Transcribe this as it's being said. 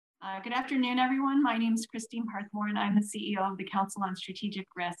Good afternoon, everyone. My name is Christine Parthemore, and I'm the CEO of the Council on Strategic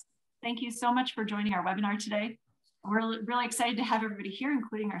Risk. Thank you so much for joining our webinar today. We're really excited to have everybody here,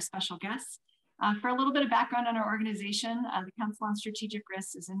 including our special guests. For a little bit of background on our organization, the Council on Strategic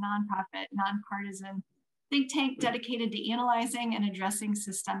Risk is a nonprofit, nonpartisan think tank dedicated to analyzing and addressing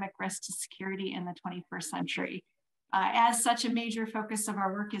systemic risk to security in the 21st century. As such, a major focus of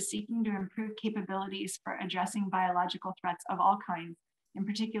our work is seeking to improve capabilities for addressing biological threats of all kinds, in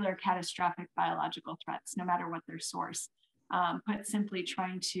particular catastrophic biological threats, no matter what their source. Put simply,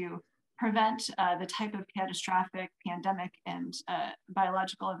 trying to prevent the type of catastrophic pandemic and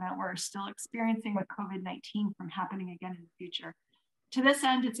biological event we're still experiencing with COVID-19 from happening again in the future. To this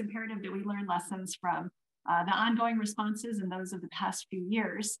end, it's imperative that we learn lessons from the ongoing responses and those of the past few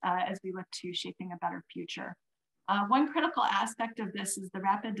years as we look to shaping a better future. One critical aspect of this is the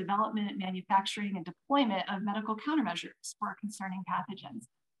rapid development, manufacturing, and deployment of medical countermeasures for concerning pathogens,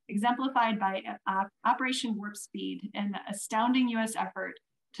 exemplified by Operation Warp Speed, an astounding US effort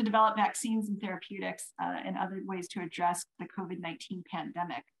to develop vaccines and therapeutics and other ways to address the COVID-19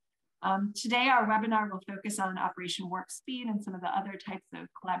 pandemic. Today, our webinar will focus on Operation Warp Speed and some of the other types of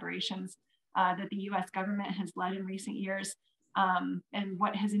collaborations that the US government has led in recent years, and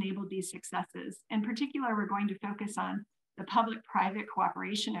what has enabled these successes. In particular, we're going to focus on the public-private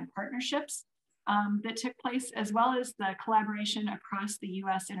cooperation and partnerships that took place, as well as the collaboration across the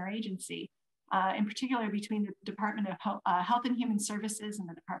US interagency, in particular between the Department of Health and Human Services and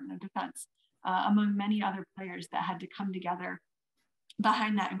the Department of Defense, among many other players that had to come together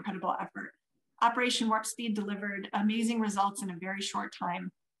behind that incredible effort. Operation Warp Speed delivered amazing results in a very short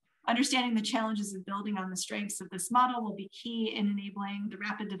time. Understanding the challenges of building on the strengths of this model will be key in enabling the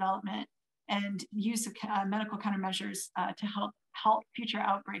rapid development and use of medical countermeasures to help future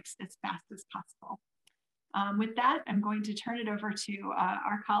outbreaks as fast as possible. With that, I'm going to turn it over to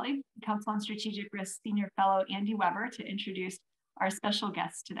our colleague, Council on Strategic Risk Senior Fellow Andy Weber, to introduce our special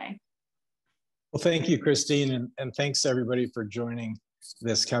guest today. Well, thank you, Christine, and thanks everybody for joining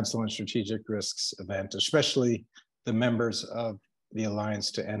this Council on Strategic Risks event, especially the members of the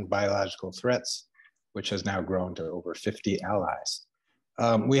Alliance to End Biological Threats, which has now grown to over 50 allies.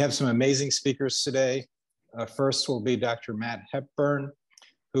 We have some amazing speakers today. First will be Dr. Matt Hepburn,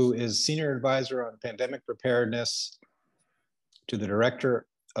 who is Senior Advisor on Pandemic Preparedness to the Director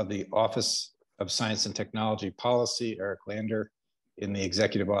of the Office of Science and Technology Policy, Eric Lander, in the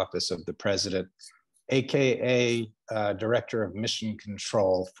Executive Office of the President, AKA Director of Mission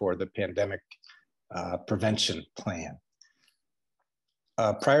Control for the Pandemic Prevention Plan.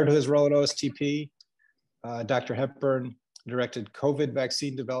 Prior to his role at OSTP, Dr. Hepburn directed COVID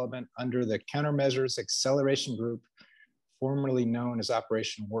vaccine development under the Countermeasures Acceleration Group, formerly known as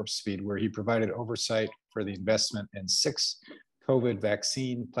Operation Warp Speed, where he provided oversight for the investment in 6 COVID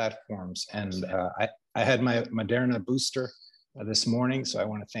vaccine platforms. And I had my Moderna booster this morning, so I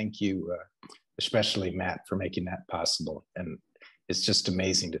want to thank you, especially Matt, for making that possible. And it's just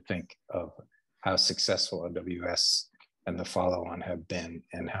amazing to think of how successful OWS and the follow-on have been,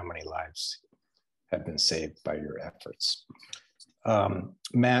 and how many lives have been saved by your efforts.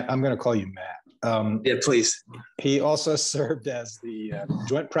 Matt, I'm going to call you Matt. Yeah, please. He also served as the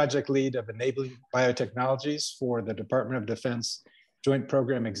Joint Project Lead of Enabling Biotechnologies for the Department of Defense Joint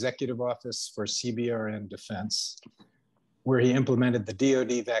Program Executive Office for CBRN Defense, where he implemented the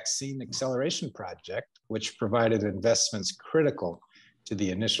DoD Vaccine Acceleration Project, which provided investments critical to the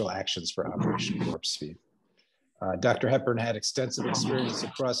initial actions for Operation Warp Speed. Dr. Hepburn had extensive experience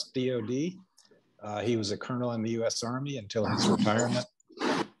across DoD. He was a colonel in the US Army until his retirement.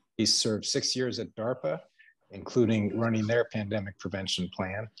 He served 6 years at DARPA, including running their pandemic prevention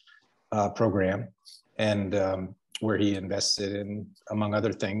program, and where he invested in, among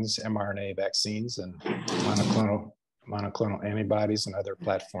other things, mRNA vaccines and monoclonal antibodies and other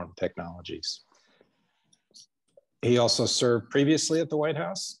platform technologies. He also served previously at the White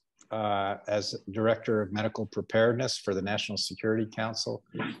House as Director of Medical Preparedness for the National Security Council.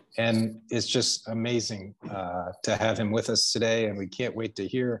 And it's just amazing to have him with us today. And we can't wait to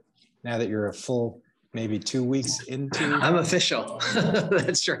hear, now that you're a full, maybe 2 weeks into. I'm official.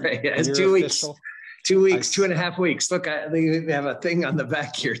 That's right. It's 2 weeks. 2 weeks, 2.5 weeks. Look, I think they have a thing on the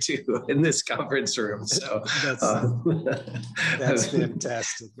back here too in this conference room. So that's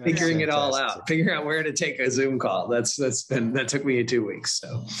fantastic. Figuring it all out, figuring out where to take a Zoom call. That took me 2 weeks.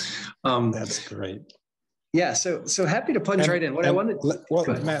 So that's great. Yeah. So happy to plunge right in. What I wanted. Well,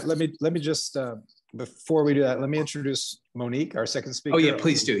 Matt, let me just before we do that, let me introduce Monique, our second speaker. Oh yeah,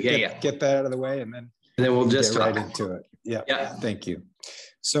 please do. Get that out of the way, and then we'll just get right into it. Yeah. Thank you.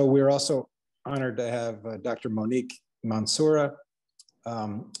 So we're also honored to have Dr. Monique Mansoura,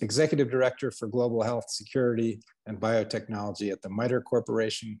 Executive Director for Global Health Security and Biotechnology at the MITRE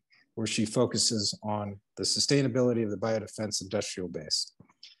Corporation, where she focuses on the sustainability of the biodefense industrial base.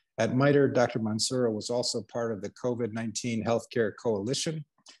 At MITRE, Dr. Mansoura was also part of the COVID-19 Healthcare Coalition.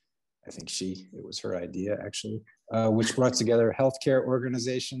 I think it was her idea actually, which brought together healthcare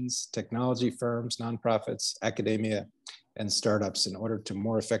organizations, technology firms, nonprofits, academia, and startups in order to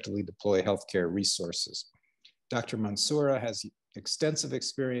more effectively deploy healthcare resources. Dr. Mansoura has extensive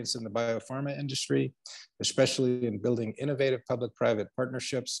experience in the biopharma industry, especially in building innovative public-private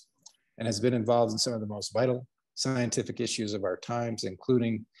partnerships, and has been involved in some of the most vital scientific issues of our times,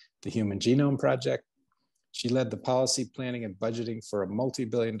 including the Human Genome Project. She led the policy planning and budgeting for a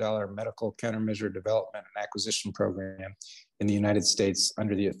multi-billion-dollar medical countermeasure development and acquisition program in the United States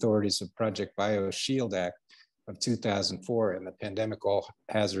under the authorities of Project BioShield Act of 2004 and the Pandemic All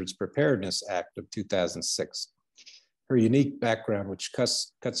Hazards Preparedness Act of 2006. Her unique background, which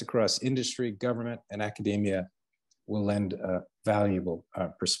cuts across industry, government, and academia, will lend a valuable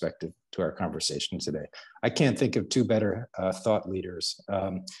perspective to our conversation today. I can't think of two better thought leaders.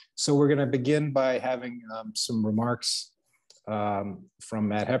 So we're going to begin by having some remarks from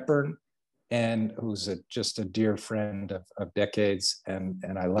Matt Hepburn, and who's just a dear friend of decades, and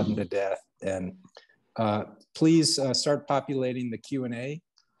I love him to death. And please start populating the Q&A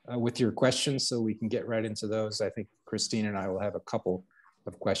with your questions so we can get right into those. I think Christine and I will have a couple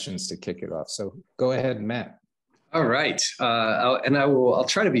of questions to kick it off. So go ahead, Matt. All right, I'll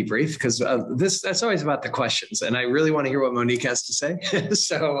try to be brief because that's always about the questions, and I really want to hear what Monique has to say.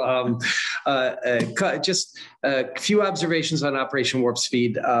 So just a few observations on Operation Warp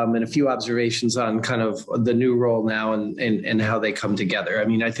Speed and a few observations on kind of the new role now and how they come together. I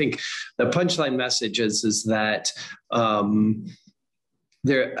mean, I think the punchline message is that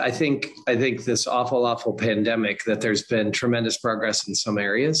I think this awful pandemic, that there's been tremendous progress in some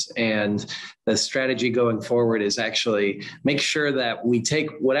areas, and the strategy going forward is actually make sure that we take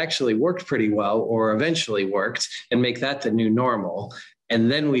what actually worked pretty well or eventually worked and make that the new normal. And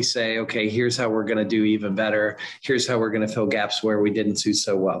then we say, okay, here's how we're going to do even better. Here's how we're going to fill gaps where we didn't do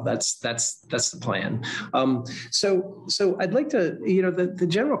so well. That's the plan. So I'd like to, the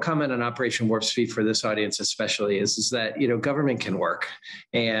general comment on Operation Warp Speed for this audience especially is that, government can work.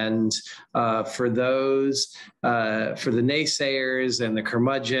 And for the naysayers and the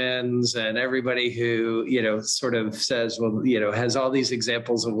curmudgeons and everybody who, sort of says, well, has all these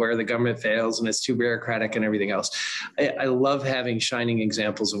examples of where the government fails and it's too bureaucratic and everything else. I love having shining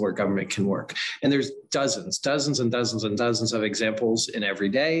examples of where government can work. And there's dozens and dozens of examples in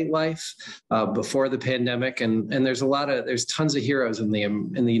everyday life before the pandemic. And there's tons of heroes in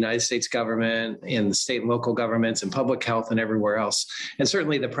the United States government, in the state and local governments, and public health and everywhere else. And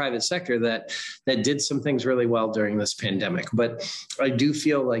certainly the private sector that did some things really well during this pandemic. But I do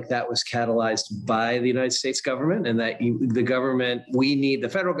feel like that was catalyzed by the United States government, and that the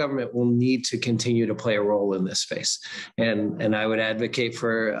federal government will need to continue to play a role in this space. And I would advocate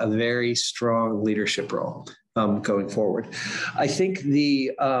for a very strong leadership role going forward. I think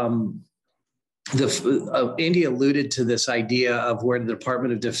Andy alluded to this idea of where the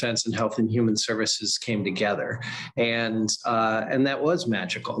Department of Defense and Health and Human Services came together, and that was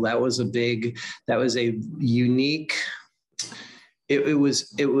magical. That was a unique. It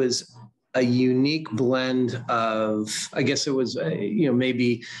was a unique blend of, I guess it was,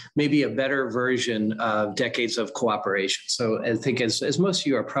 maybe a better version of decades of cooperation. So I think as most of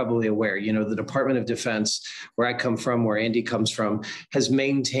you are probably aware, the Department of Defense, where I come from, where Andy comes from, has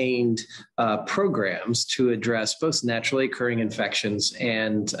maintained programs to address both naturally occurring infections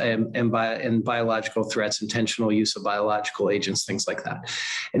and biological threats, intentional use of biological agents, things like that.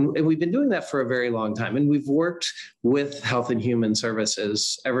 And we've been doing that for a very long time. And we've worked with Health and Human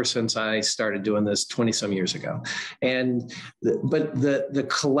Services ever since I started doing this 20 some years ago. But the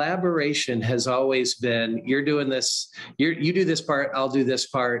collaboration has always been, you're doing this, you do this part, I'll do this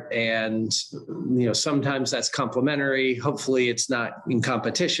part. And, sometimes that's complementary. Hopefully it's not in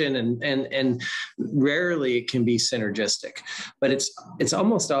competition, and rarely it can be synergistic, but it's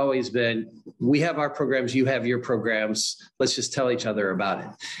almost always been, we have our programs, you have your programs, let's just tell each other about it.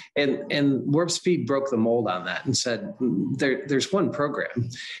 And Warp Speed broke the mold on that and said, there's one program.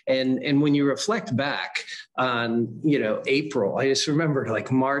 And when you reflect back on, April, I just remember like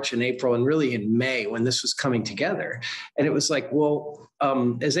March and April and really in May when this was coming together. And it was like, well,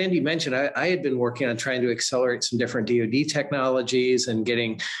 as Andy mentioned, I had been working on trying to accelerate some different DoD technologies and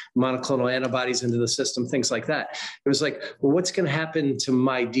getting monoclonal antibodies into the system, things like that. It was like, well, what's going to happen to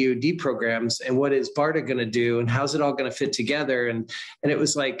my DoD programs, and what is BARDA going to do, and how's it all going to fit together? And it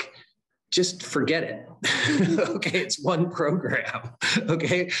was like, just forget it. Okay, it's one program.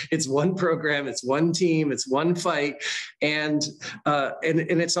 Okay, it's one program, it's one team, it's one fight, and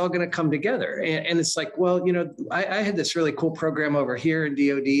it's all going to come together. And it's like, well, I had this really cool program over here in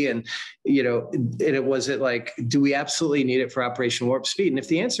DoD, and was it like, do we absolutely need it for Operation Warp Speed? And if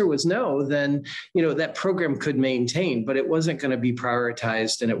the answer was no, then that program could maintain, but it wasn't going to be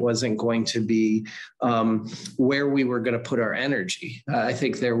prioritized, and it wasn't going to be where we were going to put our energy. I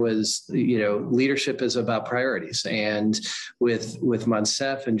think there was, leadership is about priorities, and with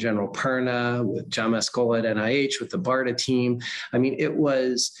Monsef and General Perna, with John Mascola at NIH, with the BARDA team, I mean,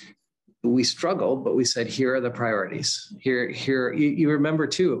 we struggled, but we said, here are the priorities. Here. You remember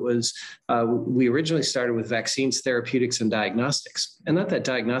too, it was, we originally started with vaccines, therapeutics, and diagnostics. And not that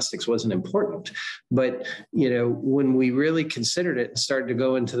diagnostics wasn't important, but, when we really considered it and started to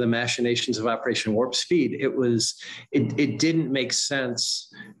go into the machinations of Operation Warp Speed, it didn't make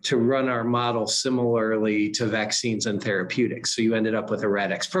sense to run our model similarly to vaccines and therapeutics. So you ended up with a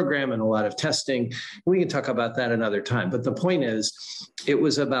RADx program and a lot of testing. We can talk about that another time. But the point is, it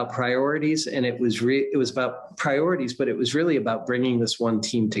was about priorities, and it was about priorities, but it was really about bringing this one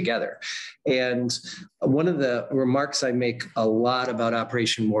team together. And one of the remarks I make a lot about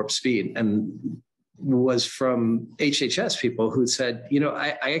Operation Warp Speed and was from HHS people who said,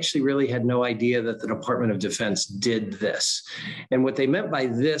 I actually really had no idea that the Department of Defense did this. And what they meant by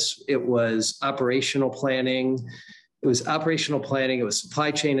this, it was operational planning. It was operational planning. It was supply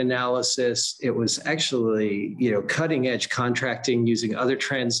chain analysis. It was actually, cutting edge contracting using other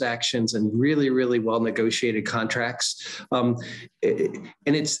transactions and really, really well negotiated contracts. And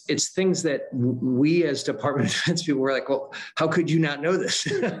it's things that we as Department of Defense people were like, well, how could you not know this?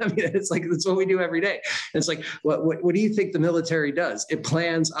 I mean, it's like, that's what we do every day. And it's like, what do you think the military does? It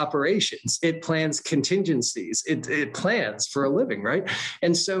plans operations. It plans contingencies. It plans for a living, right?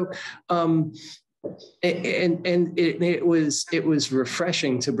 And so, it was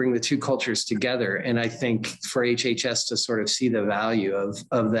refreshing to bring the two cultures together, and I think for HHS to sort of see the value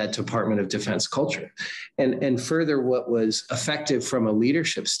of that Department of Defense culture, and further, what was effective from a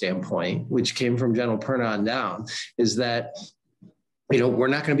leadership standpoint, which came from General Perna on down, is that we're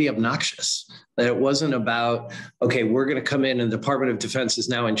not going to be obnoxious. That it wasn't about, okay, we're going to come in and the Department of Defense is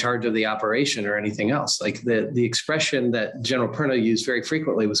now in charge of the operation or anything else. Like the expression that General Perna used very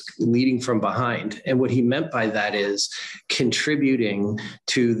frequently was leading from behind. And what he meant by that is contributing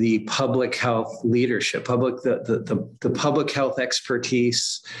to the public health leadership, the public health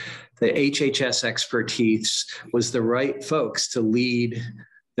expertise, the HHS expertise was the right folks to lead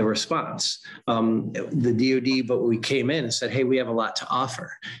the response. The DoD, but we came in and said, hey, we have a lot to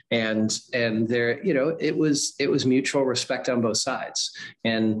offer. And there, it was mutual respect on both sides.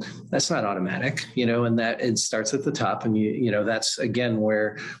 And that's not automatic, and that it starts at the top. And that's again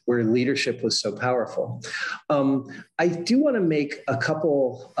where leadership was so powerful. I do want to make a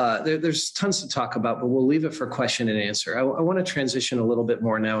couple, there's tons to talk about, but we'll leave it for question and answer. I want to transition a little bit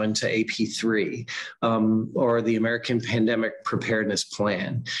more now into AP3, or the American Pandemic Preparedness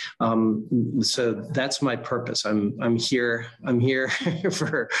Plan. So that's my purpose. I'm here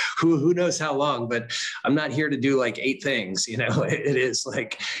for who knows how long, but I'm not here to do like 8 things. It is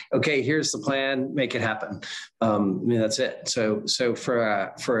like, okay, here's the plan, make it happen. That's it. So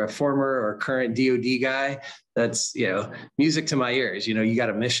for a former or current DoD guy, that's, music to my ears. You got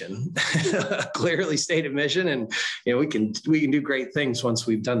a mission, a clearly stated mission, and we can do great things once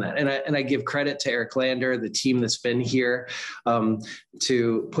we've done that. And I give credit to Eric Lander, the team that's been here,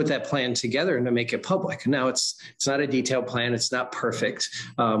 to put that plan together and to make it public. Now it's not a detailed plan. It's not perfect.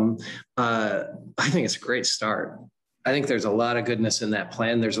 I think it's a great start. I think there's a lot of goodness in that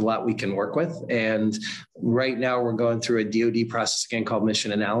plan. There's a lot we can work with. And right now we're going through a DoD process again called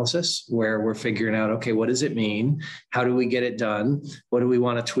mission analysis, where we're figuring out, okay, what does it mean? How do we get it done? What do we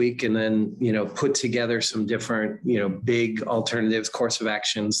want to tweak? And then, put together some different, big alternatives, course of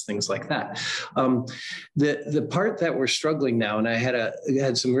actions, things like that. The part that we're struggling now, and I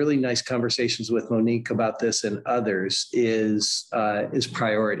had some really nice conversations with Monique about this and others, is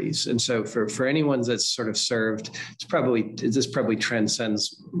priorities. And so for anyone that's sort of served, this probably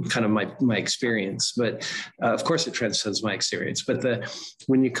transcends kind of my experience, but of course it transcends my experience. But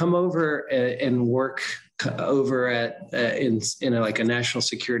when you come over and work over at in like a national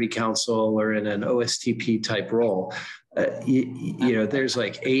security council or in an OSTP type role, there's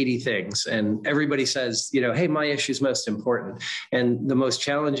like 80 things, and everybody says, hey, my issue is most important. And the most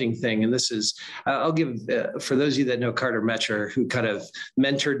challenging thing, and this is, I'll give, for those of you that know Carter Metcher, who kind of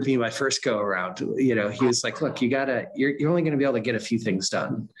mentored me my first go around, he was like, look, you're only going to be able to get a few things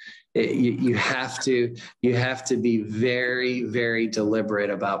done. you have to be very, very deliberate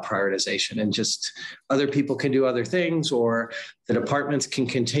about prioritization, and just other people can do other things, or the departments can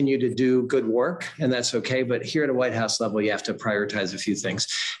continue to do good work, and that's okay. But here at a White House level, you have to prioritize a few things.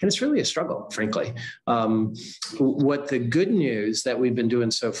 And it's really a struggle, frankly. What the good news that we've been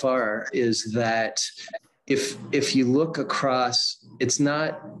doing so far is that if you look across, it's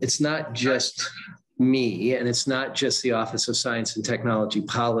not just me, and it's not just the Office of Science and Technology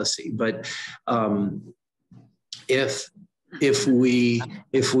Policy, but if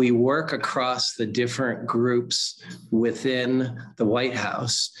we work across the different groups within the White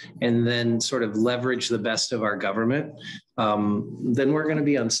House and then sort of leverage the best of our government, then we're going to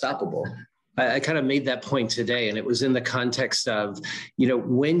be unstoppable. I kind of made that point today, and it was in the context of,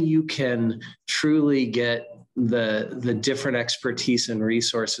 when you can truly get the different expertise and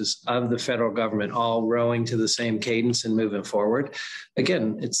resources of the federal government all rowing to the same cadence and moving forward,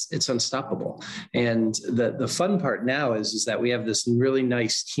 again, it's unstoppable. And the fun part now is that we have this really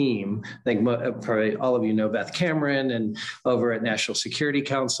nice team. I think probably all of you know Beth Cameron, and over at National Security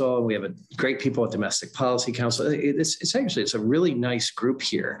Council, and we have great people at Domestic Policy Council. It's a really nice group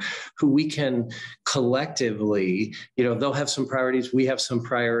here who we can collectively, they'll have some priorities, we have some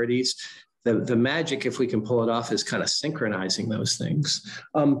priorities. The magic, if we can pull it off, is kind of synchronizing those things.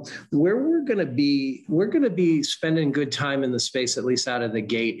 Where we're going to be spending good time in the space, at least out of the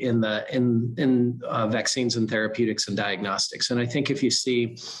gate, in vaccines and therapeutics and diagnostics. And I think if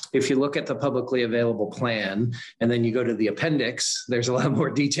you look at the publicly available plan, and then you go to the appendix, there's a lot more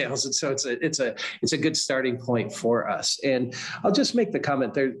details. And so it's a good starting point for us. And I'll just make the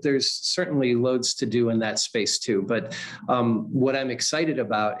comment, there's certainly loads to do in that space too. But what I'm excited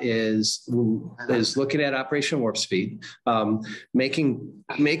about is looking at Operation Warp Speed, making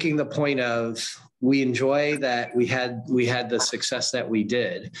the point of, we enjoy that we had the success that we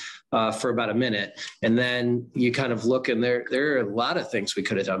did for about a minute, and then you kind of look, and there are a lot of things we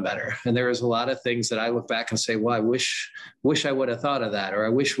could have done better, and there is a lot of things that I look back and say, well, I wish I would have thought of that, or I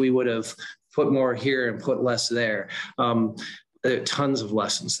wish we would have put more here and put less there. There are tons of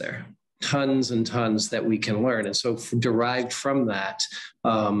lessons there. Tons and tons that we can learn. And so derived from that,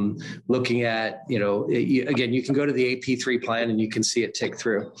 looking at, again, you can go to the AP3 plan and you can see it tick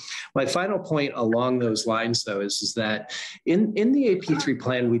through. My final point along those lines, though, is that in the AP3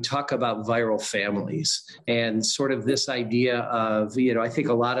 plan, we talk about viral families, and sort of this idea of, I think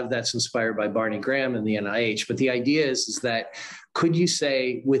a lot of that's inspired by Barney Graham and the NIH, but the idea is that, could you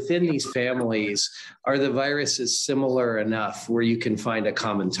say within these families, are the viruses similar enough where you can find a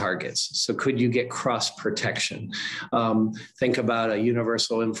common targets? So could you get cross protection? Think about a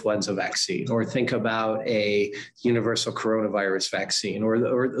universal influenza vaccine, or think about a universal coronavirus vaccine, or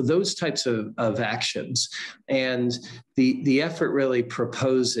those types of actions. And the effort really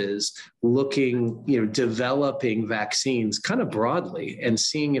proposes looking, developing vaccines kind of broadly, and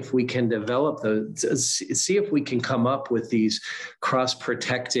seeing if we can see if we can come up with these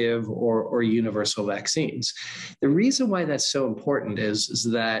cross-protective or universal vaccines. The reason why that's so important is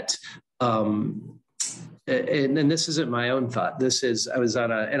that, and this isn't my own thought. I was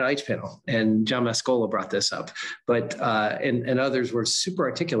on an NIH panel, and John Mascola brought this up, but and others were super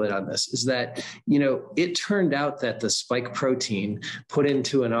articulate on this, is that, it turned out that the spike protein put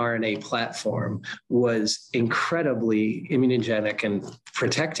into an RNA platform was incredibly immunogenic and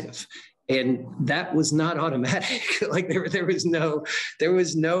protective. And that was not automatic. Like there was no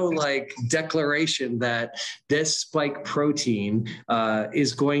like declaration that this spike protein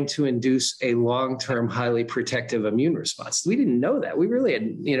is going to induce a long-term highly protective immune response. We didn't know that. We really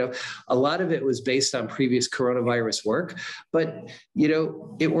had, a lot of it was based on previous coronavirus work, but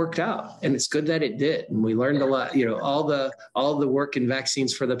it worked out, and it's good that it did. And we learned a lot. All the work in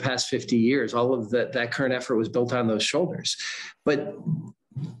vaccines for the past 50 years, all of that current effort was built on those shoulders. But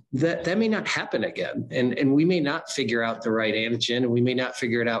that may not happen again. And we may not figure out the right antigen, and we may not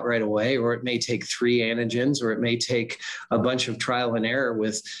figure it out right away, or it may take 3 antigens, or it may take a bunch of trial and error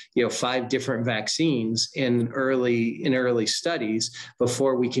with 5 different vaccines in early studies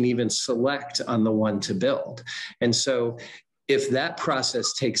before we can even select on the one to build. And so if that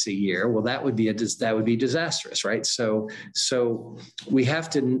process takes a year, well, that would be disastrous, right? So we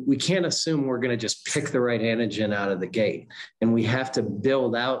can't assume we're going to just pick the right antigen out of the gate, and we have to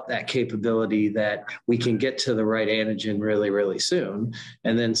build out that capability that we can get to the right antigen really, really soon,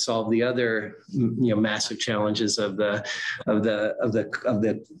 and then solve the other massive challenges of the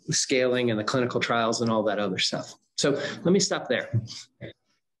scaling and the clinical trials and all that other stuff. So let me stop there.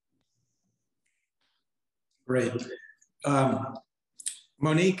 Great.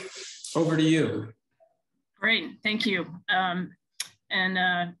 Monique, over to you. Great, thank you. And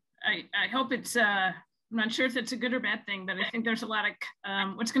I hope it's, I'm not sure if it's a good or bad thing, but I think there's a lot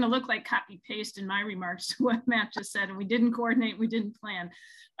of what's going to look like copy paste in my remarks to what Matt just said, and we didn't coordinate, we didn't plan,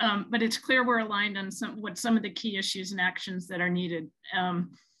 but it's clear we're aligned on some of the key issues and actions that are needed.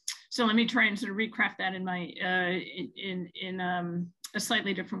 So let me try and sort of recraft that in my a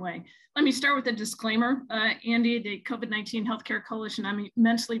slightly different way. Let me start with a disclaimer. Andy, the COVID-19 Healthcare Coalition, I'm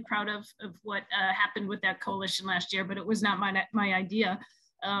immensely proud of what happened with that coalition last year, but it was not my idea.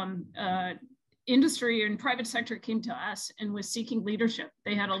 Industry and private sector came to us and was seeking leadership.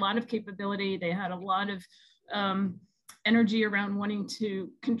 They had a lot of capability. They had a lot of energy around wanting to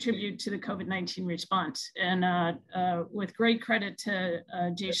contribute to the COVID-19 response. And with great credit to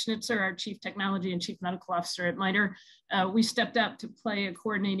Jay Schnitzer, our Chief Technology and Chief Medical Officer at MITRE, we stepped up to play a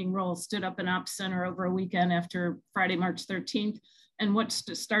coordinating role, stood up an ops center over a weekend after Friday, March 13th. And what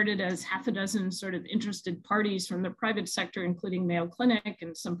started as half a dozen sort of interested parties from the private sector, including Mayo Clinic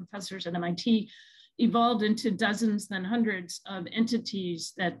and some professors at MIT, evolved into dozens, then hundreds of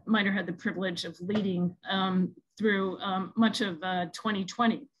entities that MITRE had the privilege of leading through much of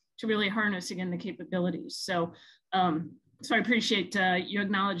 2020 to really harness, again, the capabilities. So, so I appreciate you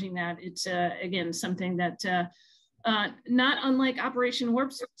acknowledging that. It's, again, something that not unlike Operation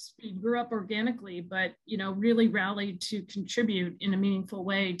Warp Speed grew up organically, but really rallied to contribute in a meaningful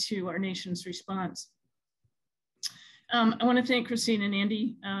way to our nation's response. I want to thank Christine and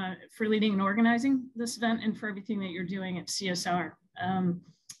Andy for leading and organizing this event and for everything that you're doing at CSR.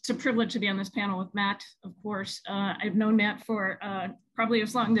 It's a privilege to be on this panel with Matt, of course. I've known Matt for probably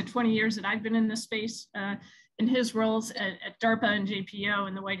as long as the 20 years that I've been in this space in his roles at DARPA and JPO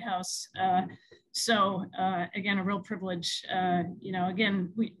in the White House. So again, a real privilege.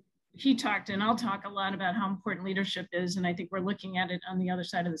 Again, he talked and I'll talk a lot about how important leadership is. And I think we're looking at it on the other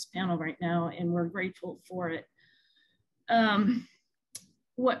side of this panel right now, and we're grateful for it.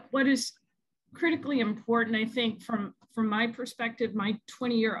 What is critically important, I think, from my perspective, my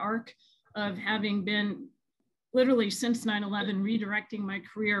 20-year arc of having been literally since 9/11 redirecting my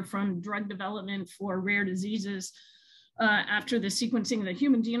career from drug development for rare diseases after the sequencing of the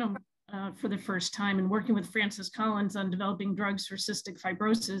human genome for the first time, and working with Francis Collins on developing drugs for cystic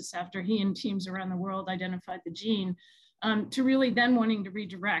fibrosis after he and teams around the world identified the gene, to really then wanting to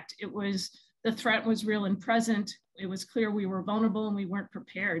redirect. The threat was real and present. It was clear we were vulnerable and we weren't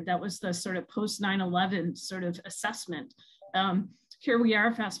prepared. That was the sort of post 9/11 sort of assessment. Here we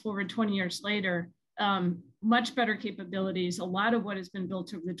are, fast forward 20 years later, much better capabilities. A lot of what has been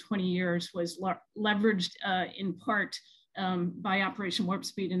built over the 20 years was leveraged in part by Operation Warp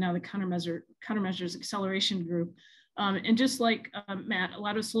Speed and now the Countermeasures Acceleration Group. And just like Matt, a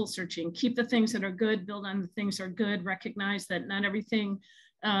lot of soul searching, keep the things that are good, build on the things that are good, recognize that not everything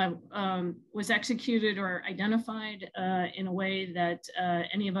was executed or identified in a way that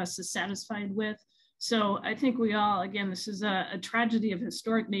any of us is satisfied with. So I think we all, again, this is a tragedy of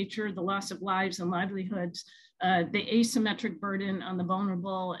historic nature, the loss of lives and livelihoods, the asymmetric burden on the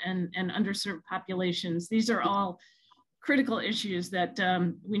vulnerable and underserved populations. These are all critical issues that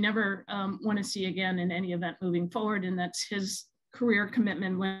we never want to see again in any event moving forward. And that's his career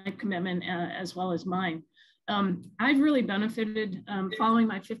commitment, life commitment, as well as mine. I've really benefited following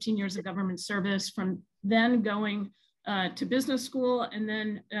my 15 years of government service from then going to business school and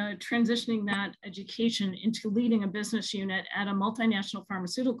then transitioning that education into leading a business unit at a multinational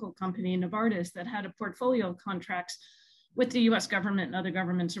pharmaceutical company, Novartis, that had a portfolio of contracts with the US government and other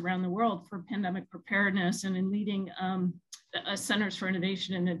governments around the world for pandemic preparedness and in leading centers for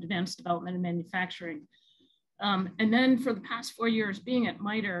innovation and advanced development and manufacturing. And then for the past 4 years, being at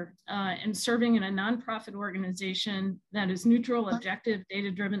MITRE and serving in a nonprofit organization that is neutral, objective,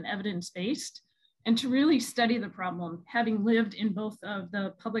 data-driven, evidence-based, and to really study the problem, having lived in both of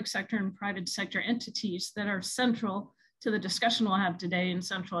the public sector and private sector entities that are central to the discussion we'll have today and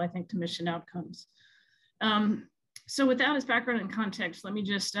central, I think, to mission outcomes. So with that as background and context, let me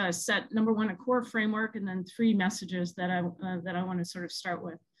just set, number one, a core framework, and then 3 messages that I want to sort of start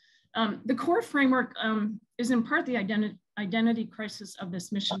with. The core framework is in part the identity crisis of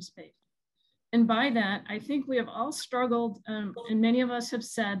this mission space. And by that, I think we have all struggled, and many of us have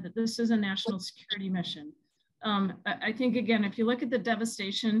said that this is a national security mission. I think, again, if you look at the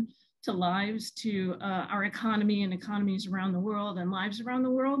devastation to lives, to our economy and economies around the world and lives around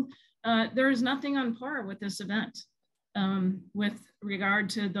the world, there is nothing on par with this event with regard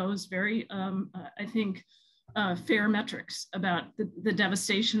to those very, I think, fair metrics about the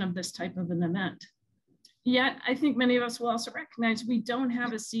devastation of this type of an event. Yet, I think many of us will also recognize we don't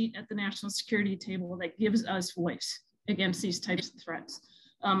have a seat at the national security table that gives us voice against these types of threats.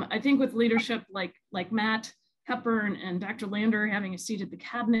 I think with leadership like Matt, Hepburn and Dr. Lander having a seat at the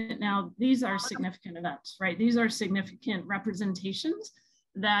cabinet now, these are significant events, right? These are significant representations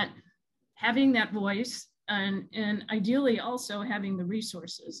that having that voice and ideally also having the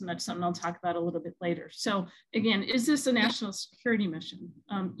resources, and that's something I'll talk about a little bit later. So again, is this a national security mission?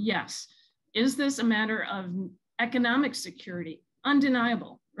 Yes. Is this a matter of economic security?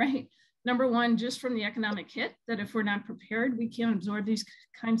 Undeniable, right? Number one, just from the economic hit, that if we're not prepared, we can't absorb these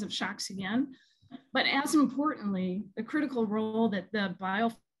kinds of shocks again. But as importantly, the critical role that the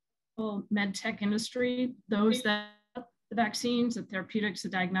med tech industry, those that the vaccines, the therapeutics, the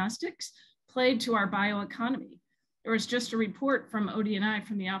diagnostics, played to our bioeconomy. There was just a report from ODNI,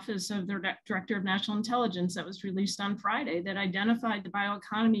 from the Office of the Director of National Intelligence, that was released on Friday that identified the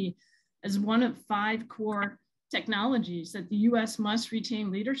bioeconomy as one of 5 core technologies that the US must retain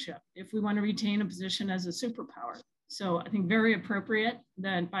leadership if we want to retain a position as a superpower. So I think very appropriate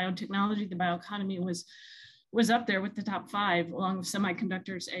that biotechnology, the bioeconomy was up there with the top 5, along with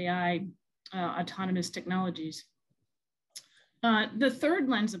semiconductors, AI, autonomous technologies. The third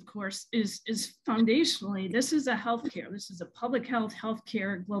lens, of course, is foundationally, this is a healthcare. This is a public health,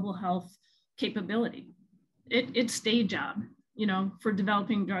 healthcare, global health capability. Its day job, you know, for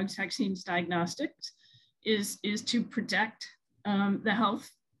developing drugs, vaccines, diagnostics, is to protect the health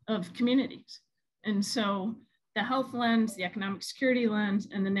of communities. And so the health lens, the economic security lens,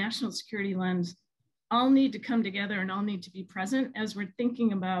 and the national security lens all need to come together and all need to be present as we're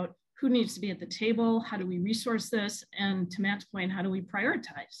thinking about who needs to be at the table, how do we resource this, and to Matt's point, how do we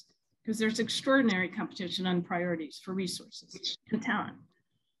prioritize? Because there's extraordinary competition on priorities for resources and talent.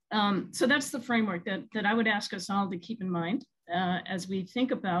 So that's the framework that I would ask us all to keep in mind as we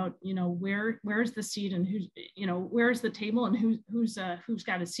think about, you know, where's the seat and who's, you know, where's the table and who's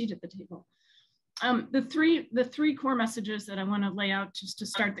got a seat at the table. The three core messages that I want to lay out just to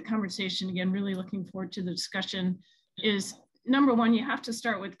start the conversation, again, really looking forward to the discussion, is number one, you have to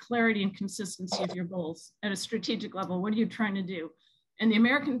start with clarity and consistency of your goals at a strategic level. What are you trying to do? And the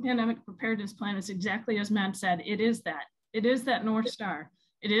American Pandemic Preparedness Plan is exactly as Matt said, it is that North Star.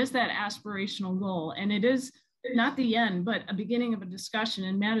 It is that aspirational goal. And it is not the end, but a beginning of a discussion.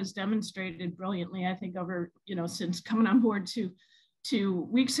 And Matt has demonstrated brilliantly, I think, over, you know, since coming on board 2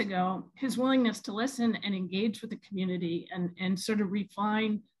 weeks ago, his willingness to listen and engage with the community and sort of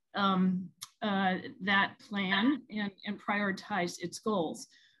refine that plan and prioritize its goals.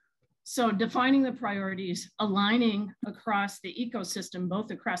 So defining the priorities, aligning across the ecosystem,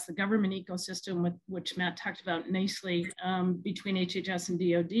 both across the government ecosystem, which Matt talked about nicely, between HHS and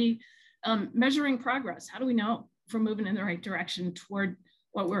DoD, measuring progress. How do we know if we're moving in the right direction toward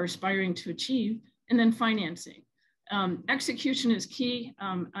what we're aspiring to achieve? And then financing. Execution is key.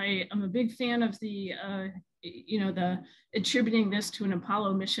 I am a big fan of the attributing this to an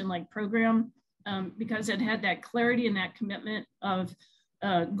Apollo mission-like program because it had that clarity and that commitment of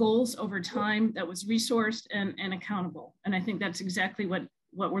goals over time that was resourced and accountable. And I think that's exactly what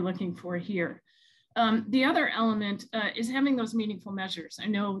we're looking for here. The other element is having those meaningful measures. I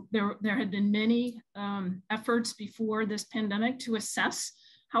know there had been many efforts before this pandemic to assess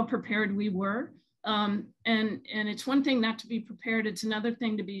how prepared we were. And it's one thing not to be prepared, it's another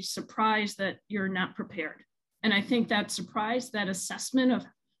thing to be surprised that you're not prepared. And I think that surprise, that assessment of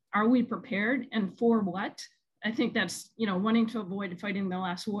are we prepared and for what? I think that's, you know, wanting to avoid fighting the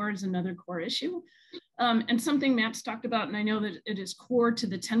last war is another core issue. And something Matt's talked about, and I know that it is core to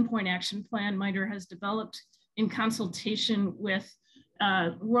the 10-point action plan MITRE has developed in consultation with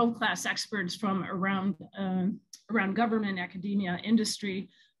world-class experts from around government, academia, industry,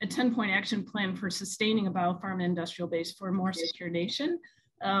 a 10-point action plan for sustaining a biopharma industrial base for a more secure nation.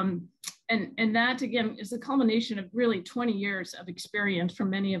 And that, again, is the culmination of really 20 years of experience from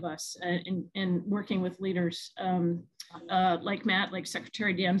many of us in working with leaders like Matt, like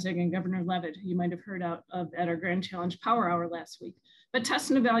Secretary Danzig and Governor Levitt, who you might have heard out of at our Grand Challenge Power Hour last week. But test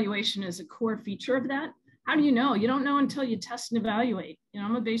and evaluation is a core feature of that. How do you know? You don't know until you test and evaluate. You know,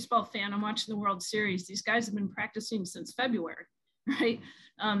 I'm a baseball fan. I'm watching the World Series. These guys have been practicing since February, right?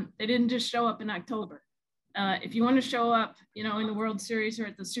 They didn't just show up in October. If you want to show up, you know, in the World Series or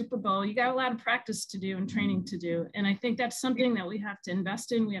at the Super Bowl, you got a lot of practice to do and training to do. And I think that's something that we have to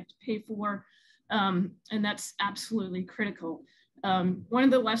invest in, we have to pay for, and that's absolutely critical. One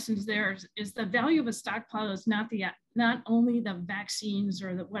of the lessons there is the value of a stockpile is not only the vaccines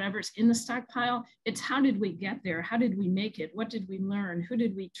or whatever's in the stockpile, it's how did we get there? How did we make it? What did we learn? Who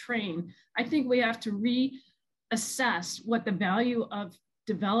did we train? I think we have to reassess what the value of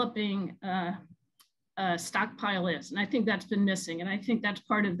developing stockpile is. And I think that's been missing. And I think that's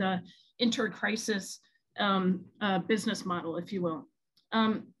part of the inter-crisis business model, if you will.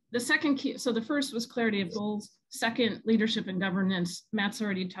 the second key, so the first was clarity of goals. Second, leadership and governance. Matt's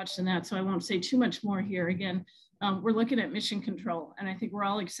already touched on that, so I won't say too much more here. Again, we're looking at mission control, and I think we're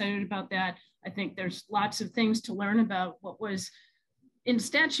all excited about that. I think there's lots of things to learn about what was in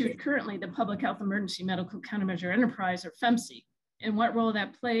statute currently the Public Health Emergency Medical Countermeasure Enterprise, or FEMC, and what role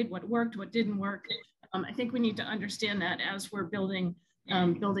that played, what worked, what didn't work. I think we need to understand that as we're building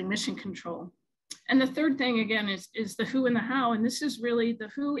mission control. And the third thing, again, is the who and the how. And this is really the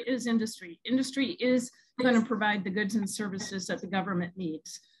who is industry. Industry is going to provide the goods and services that the government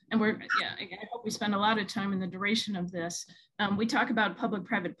needs. And I hope we spend a lot of time in the duration of this. We talk about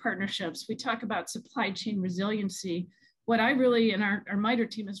public-private partnerships. We talk about supply chain resiliency. What I really, and our MITRE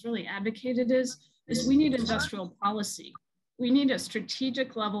team has really advocated is we need industrial policy. We need a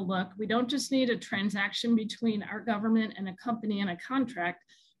strategic level look. We don't just need a transaction between our government and a company and a contract.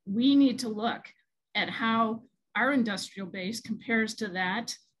 We need to look at how our industrial base compares to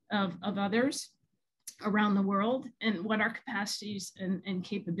that of others around the world, and what our capacities and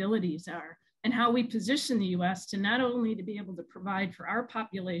capabilities are, and how we position the US to not only to be able to provide for our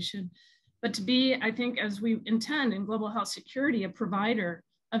population, but to be, I think, as we intend in global health security, a provider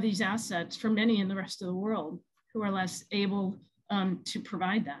of these assets for many in the rest of the world who are less able to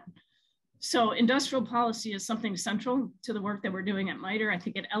provide that. So industrial policy is something central to the work that we're doing at MITRE. I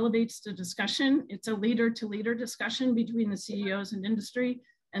think it elevates the discussion. It's a leader-to-leader discussion between the CEOs in industry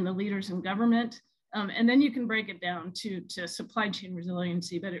and the leaders in government. And then you can break it down to supply chain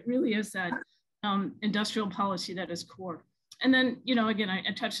resiliency, but it really is that industrial policy that is core. And then, again,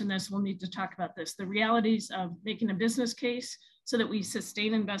 I touched on this, we'll need to talk about this, the realities of making a business case so that we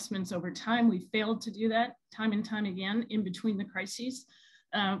sustain investments over time. We failed to do that time and time again in between the crises.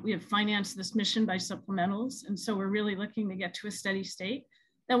 We have financed this mission by supplementals. And so we're really looking to get to a steady state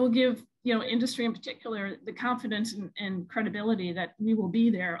that will give industry in particular the confidence and credibility that we will be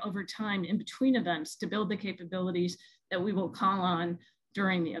there over time in between events to build the capabilities that we will call on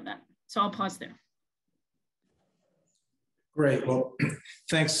during the event. So I'll pause there. Great. Well,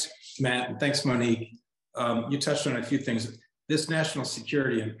 thanks, Matt, and thanks, Monique. You touched on a few things. This national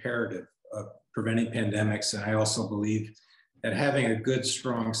security imperative of preventing pandemics, and I also believe that having a good,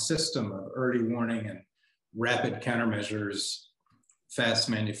 strong system of early warning and rapid countermeasures, fast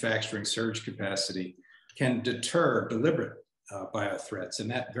manufacturing surge capacity can deter deliberate biothreats,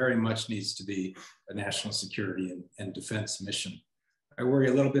 and that very much needs to be a national security and defense mission. I worry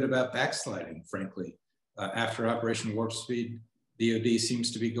a little bit about backsliding, frankly. After Operation Warp Speed, DoD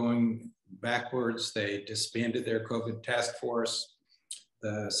seems to be going backwards. They disbanded their COVID task force.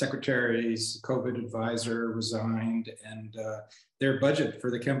 The secretary's COVID advisor resigned, and their budget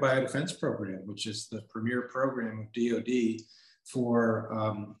for the Chem Bio Defense Program, which is the premier program of DoD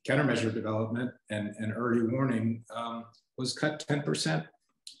for countermeasure development and early warning, was cut 10%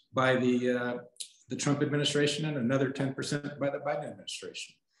 by the Trump administration and another 10% by the Biden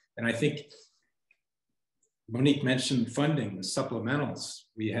administration. And I think Monique mentioned funding, the supplementals.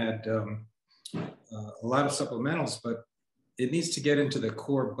 We had a lot of supplementals, but it needs to get into the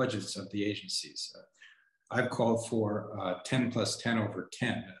core budgets of the agencies. I've called for 10 plus 10 over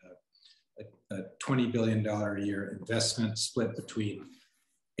 10, a $20 billion a year investment split between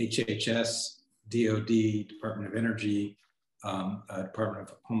HHS, DoD, Department of Energy, Department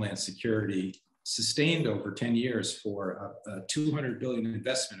of Homeland Security, sustained over 10 years for a $200 billion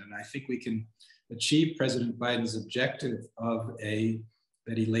investment. And I think we can achieve President Biden's objective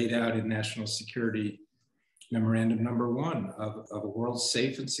that he laid out in National Security Memorandum number 1 of a world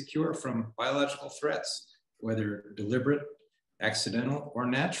safe and secure from biological threats, whether deliberate, accidental, or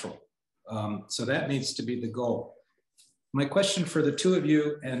natural. So that needs to be the goal. My question for the two of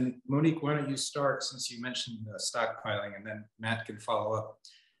you, and Monique, why don't you start since you mentioned stockpiling, and then Matt can follow up.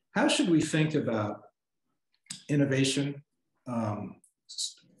 How should we think about innovation,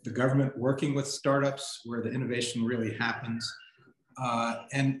 the government working with startups where the innovation really happens,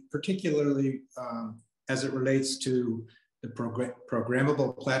 and particularly as it relates to the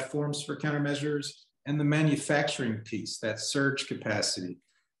programmable platforms for countermeasures and the manufacturing piece, that surge capacity?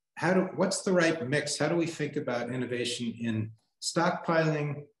 What's the right mix? How do we think about innovation in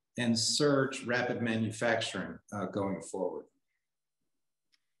stockpiling and surge rapid manufacturing going forward?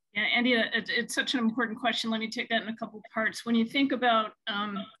 Yeah, Andy, it's such an important question. Let me take that in a couple of parts. When you think about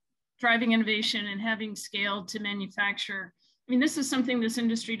driving innovation and having scale to manufacture, I mean, this is something this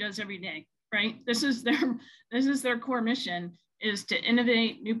industry does every day, right? This is their core mission, is to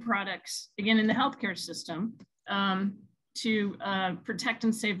innovate new products, again, in the healthcare system, to protect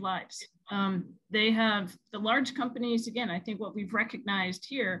and save lives. They have the large companies, again, I think what we've recognized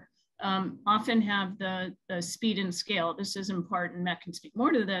here often have the speed and scale. This is in part, and Matt can speak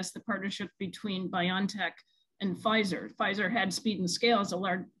more to this, the partnership between BioNTech and Pfizer. Pfizer had speed and scale as a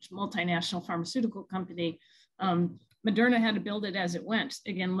large multinational pharmaceutical company. Moderna had to build it as it went,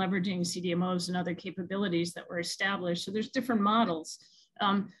 again, leveraging CDMOs and other capabilities that were established. So there's different models.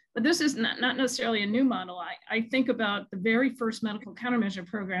 But this is not necessarily a new model. I think about the very first medical countermeasure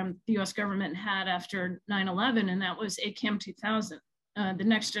program the US government had after 9/11, and that was ACAM 2000, the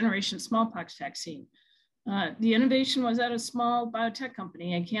next generation smallpox vaccine. The innovation was at a small biotech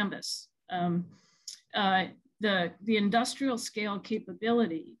company, ACAMBus. The industrial scale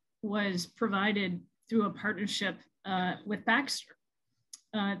capability was provided through a partnership with Baxter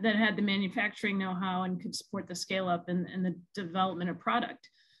that had the manufacturing know-how and could support the scale up and the development of product.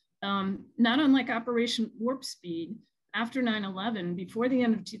 Not unlike Operation Warp Speed, after 9/11, before the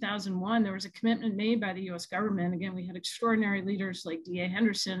end of 2001, there was a commitment made by the US government. Again, we had extraordinary leaders like D.A.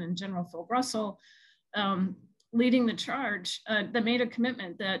 Henderson and General Phil Russell leading the charge that made a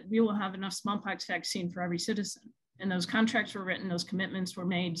commitment that we will have enough smallpox vaccine for every citizen. And those contracts were written, those commitments were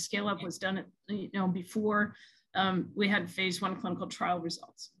made, scale up was done before we had phase 1 clinical trial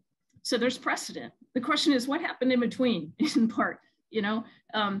results. So there's precedent. The question is what happened in between, in part,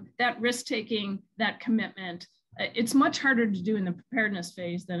 that risk-taking, that commitment. It's much harder to do in the preparedness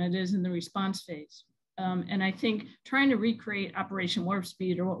phase than it is in the response phase. And I think trying to recreate Operation Warp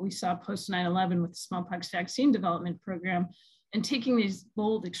Speed, or what we saw post 9/11 with the smallpox vaccine development program, and taking these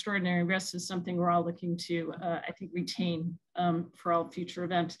bold, extraordinary risks is something we're all looking to, I think, retain for all future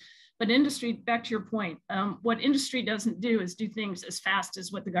events. But industry, back to your point, what industry doesn't do is do things as fast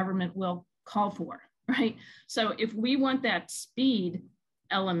as what the government will call for, right? So if we want that speed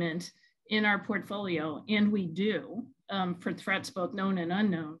element in our portfolio, and we do, for threats both known and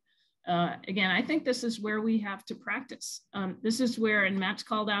unknown, again, I think this is where we have to practice. This is where, and Matt's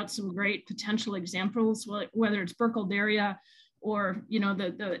called out some great potential examples, whether it's Burkholderia or,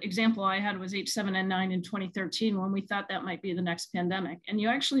 the example I had was H7N9 in 2013 when we thought that might be the next pandemic. And you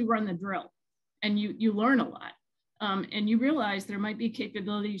actually run the drill and you learn a lot. And you realize there might be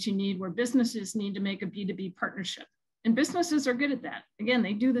capabilities you need where businesses need to make a B2B partnership. And businesses are good at that. Again,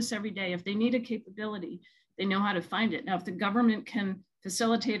 they do this every day. If they need a capability, they know how to find it. Now, if the government can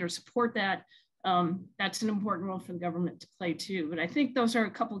facilitate or support that, that's an important role for the government to play too. But I think those are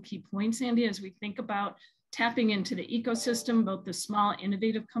a couple of key points, Andy, as we think about tapping into the ecosystem, both the small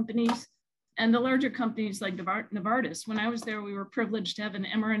innovative companies and the larger companies like Novartis. When I was there, we were privileged to have an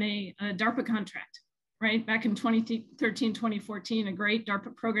mRNA DARPA contract, right? Back in 2013, 2014, a great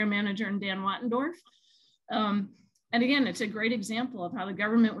DARPA program manager in Dan Wattendorf. And again, it's a great example of how the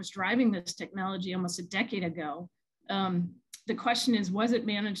government was driving this technology almost a decade ago. The question is, was it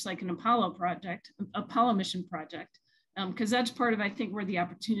managed like an Apollo mission project? Because that's part of, I think, where the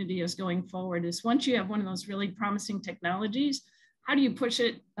opportunity is going forward is once you have one of those really promising technologies, how do you push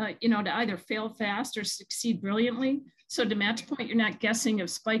it, to either fail fast or succeed brilliantly? So to Matt's point, you're not guessing if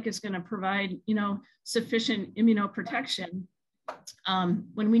spike is going to provide, sufficient immunoprotection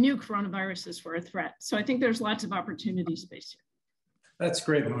when we knew coronaviruses were a threat. So I think there's lots of opportunity space here. That's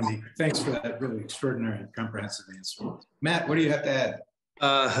great, Monique. Thanks for that really extraordinary and comprehensive answer. Matt, what do you have to add?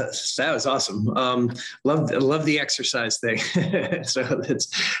 That was awesome. Love the exercise thing. So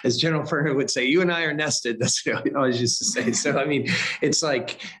that's, as General Furner would say, you and I are nested. That's what I always used to say. So, I mean, it's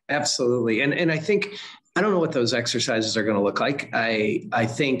like, absolutely. And I think, I don't know what those exercises are going to look like. I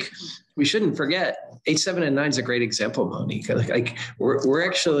think we shouldn't forget H7N9 is a great example, Monique. Like we're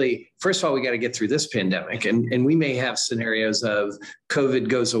actually, first of all, we got to get through this pandemic, and we may have scenarios of COVID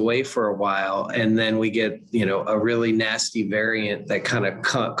goes away for a while, and then we get, a really nasty variant that kind of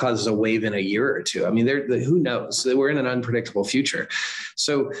causes a wave in a year or two. I mean, who knows? We're in an unpredictable future.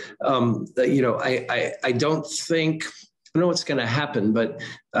 So, I don't think, I don't know what's going to happen, but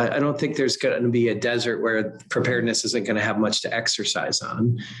I don't think there's going to be a desert where preparedness isn't going to have much to exercise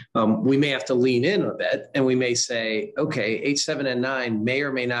on. We may have to lean in a bit, and we may say, okay, H7N9 may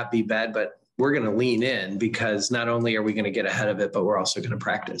or may not be bad, but we're going to lean in because not only are we going to get ahead of it, but we're also going to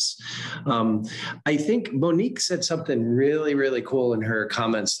practice. I think Monique said something really, really cool in her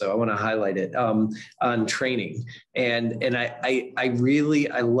comments, though. I want to highlight it on training. And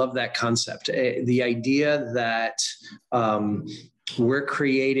I love that concept. The idea that we're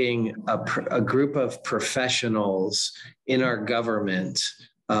creating a group of professionals in our government.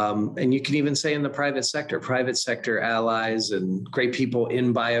 And you can even say in the private sector allies and great people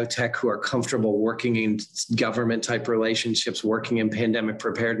in biotech who are comfortable working in government type relationships, working in pandemic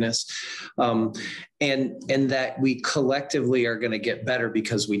preparedness, and that we collectively are going to get better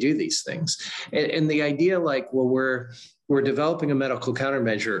because we do these things. And the idea like, well, we're developing a medical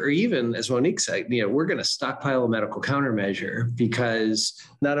countermeasure, or even, as Monique said, we're going to stockpile a medical countermeasure because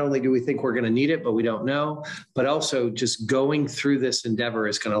not only do we think we're going to need it, but we don't know, but also just going through this endeavor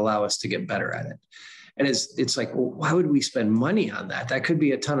is going to allow us to get better at it. And it's like, well, why would we spend money on that? That could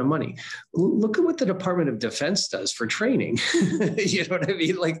be a ton of money. Look at what the Department of Defense does for training. You know what I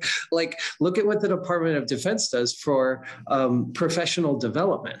mean? Like, look at what the Department of Defense does for professional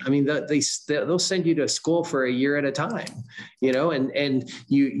development. I mean, they'll send you to school for a year at a time, and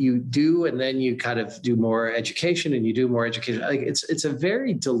you do, and then you kind of do more education, and you do more education. Like it's a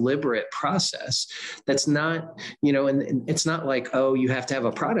very deliberate process. That's not, and it's not like, oh, you have to have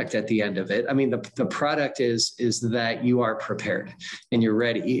a product at the end of it. I mean, the product is that you are prepared and you're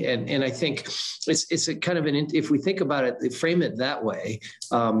ready. And I think it's a kind of if we think about it, frame it that way,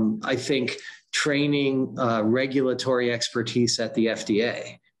 I think training regulatory expertise at the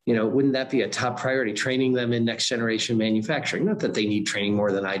FDA, wouldn't that be a top priority? Training them in next generation manufacturing. Not that they need training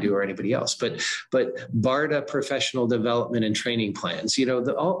more than I do or anybody else, but BARDA professional development and training plans.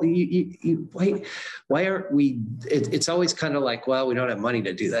 Why aren't we? It's always kind of like, well, we don't have money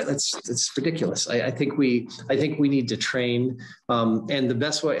to do that. That's ridiculous. I think we need to train. And the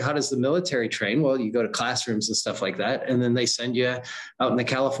best way, how does the military train? Well, you go to classrooms and stuff like that, and then they send you out in the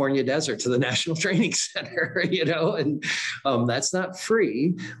California desert to the National Training Center. And that's not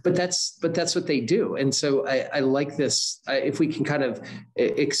free. But that's what they do. And so I like this. If we can kind of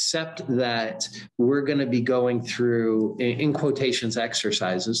accept that we're going to be going through, in quotations,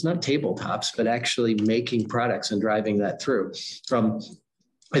 exercises, not tabletops, but actually making products and driving that through.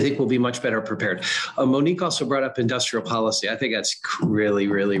 I think we'll be much better prepared. Monique also brought up industrial policy. I think that's really,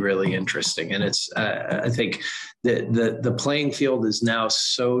 really, really interesting. And it's, I think the playing field is now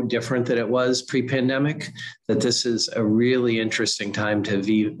so different than it was pre-pandemic, that this is a really interesting time to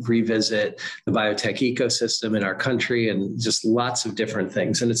revisit the biotech ecosystem in our country and just lots of different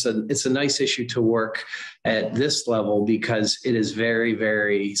things. And it's a nice issue to work at this level because it is very,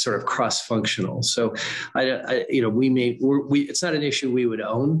 very sort of cross-functional. So it's not an issue we would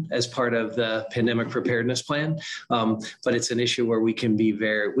own as part of the pandemic preparedness plan, but it's an issue where we can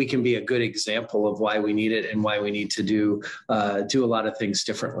be a good example of why we need it and why we need to do a lot of things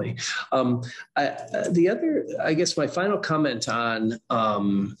differently. I guess my final comment on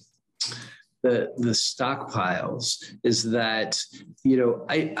the stockpiles is that,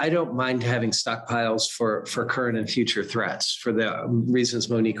 I don't mind having stockpiles for current and future threats for the reasons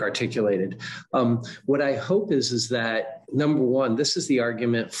Monique articulated. What I hope is that, number one, this is the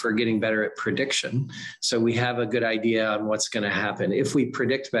argument for getting better at prediction. So we have a good idea on what's going to happen. If we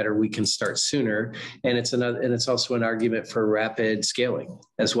predict better, we can start sooner. And it's also an argument for rapid scaling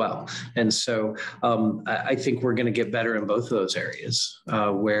as well. And so I think we're going to get better in both of those areas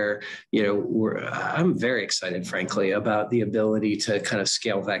where, I'm very excited, frankly, about the ability to kind of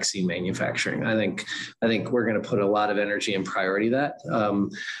scale vaccine manufacturing. I think we're going to put a lot of energy and priority that.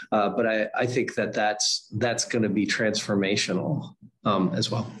 But I think that's going to be transformational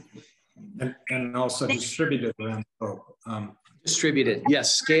as well. And also distributed. Distributed,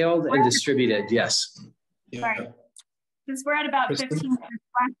 yes. Scaled and distributed, yes. Yeah. Right. Since we're at about 15 minutes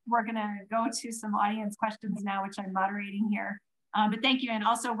left, we're going to go to some audience questions now, which I'm moderating here. But thank you. And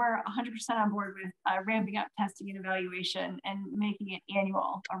also we're 100% on board with ramping up testing and evaluation and making it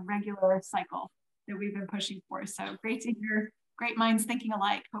annual, a regular cycle that we've been pushing for. So great to hear great minds thinking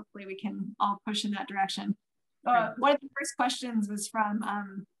alike. Hopefully we can all push in that direction. One of the first questions was from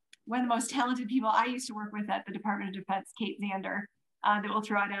one of the most talented people I used to work with at the Department of Defense, Kate Zander, that we'll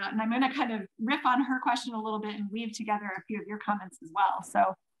throw it out. And I'm going to kind of riff on her question a little bit and weave together a few of your comments as well.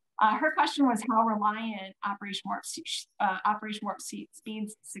 So her question was how reliant Operation Warp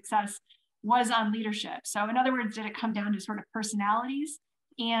Speed's success was on leadership. So in other words, did it come down to sort of personalities?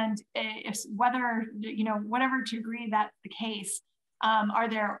 And whatever degree that's the case, are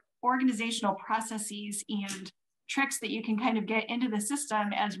there organizational processes and tricks that you can kind of get into the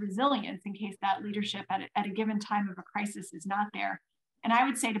system as resilience in case that leadership at a given time of a crisis is not there? And I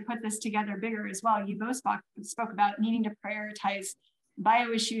would say to put this together bigger as well, you both spoke about needing to prioritize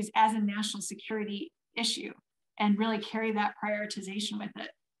bio issues as a national security issue and really carry that prioritization with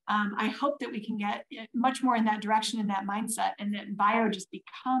it. I hope that we can get much more in that direction, in that mindset, and that bio just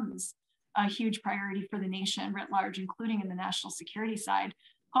becomes a huge priority for the nation writ large, including in the national security side.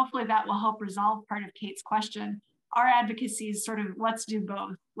 Hopefully that will help resolve part of Kate's question. Our advocacy is sort of, let's do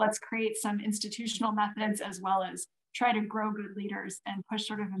both. Let's create some institutional methods as well as try to grow good leaders and push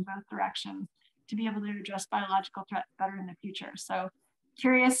sort of in both directions to be able to address biological threats better in the future. So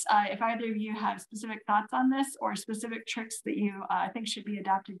curious if either of you have specific thoughts on this or specific tricks that you think should be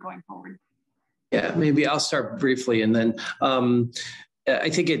adopted going forward. Yeah, maybe I'll start briefly, and then I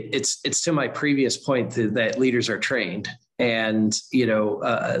think it's to my previous point that leaders are trained. And,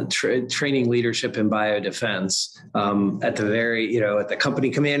 training leadership in biodefense at the very, at the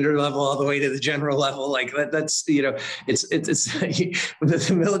company commander level, all the way to the general level, like that's, it's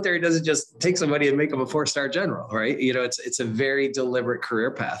the military doesn't just take somebody and make them a 4-star general, right? It's a very deliberate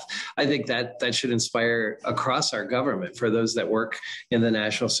career path. I think that should inspire across our government for those that work in the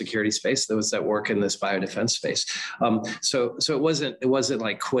national security space, those that work in this biodefense space. So it wasn't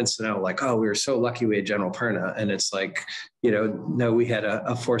like coincidental, like, oh, we were so lucky we had General Perna, and it's like, no, we had a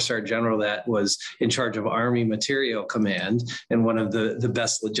 4-star general that was in charge of Army Material Command and one of the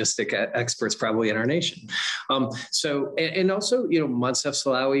best logistic experts probably in our nation. And also, Moncef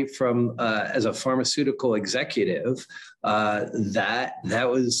Slaoui from as a pharmaceutical executive, that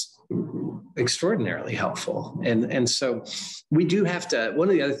was extraordinarily helpful. And so we do have to, one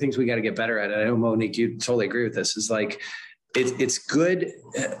of the other things we got to get better at, and I know Monique, you totally agree with this, is like, it's good.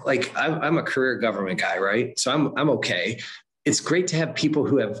 Like I'm a career government guy, right? So I'm okay. It's great to have people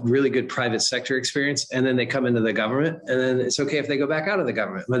who have really good private sector experience, and then they come into the government, and then it's okay if they go back out of the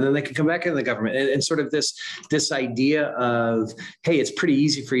government, but then they can come back into the government. And sort of this idea of, hey, it's pretty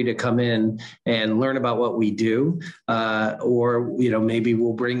easy for you to come in and learn about what we do, or maybe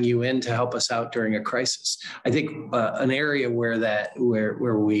we'll bring you in to help us out during a crisis. I think an area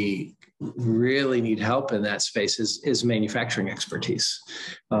where we really need help in that space is manufacturing expertise.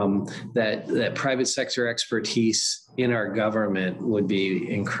 That private sector expertise in our government would be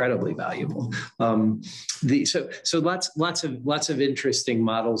incredibly valuable. So lots of interesting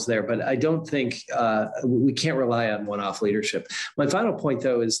models there, but I don't think we can't rely on one-off leadership. My final point,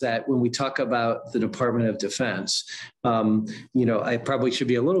 though, is that when we talk about the Department of Defense, I probably should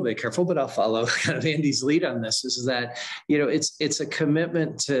be a little bit careful, but I'll follow kind of Andy's lead on this. Is that it's a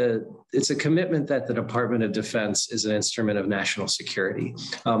commitment that the Department of Defense is an instrument of national security.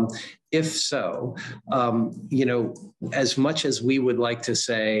 If so, as much as we would like to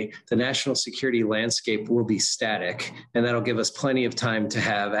say the national security landscape will be static, and that'll give us plenty of time to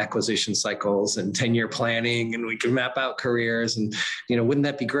have acquisition cycles and 10-year planning, and we can map out careers, and wouldn't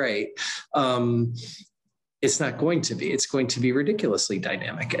that be great? It's not going to be. It's going to be ridiculously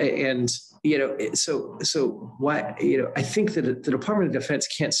dynamic. And so why, I think that the Department of Defense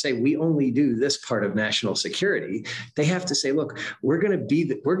can't say we only do this part of national security. They have to say, look, we're going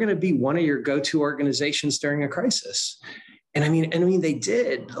to be one of your go-to organizations during a crisis. And I mean, they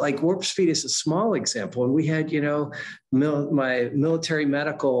did. Like Warp Speed is a small example, and we had, my military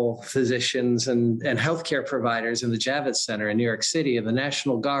medical physicians and healthcare providers in the Javits Center in New York City, and the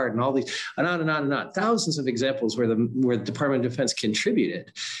National Guard, and all these, and on and on and on. Thousands of examples where the Department of Defense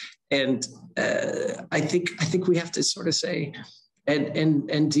contributed. And I think we have to sort of say,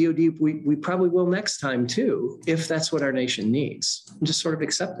 and DoD, we probably will next time too, if that's what our nation needs. And just sort of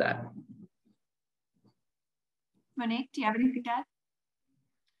accept that. Monique, do you have anything to add?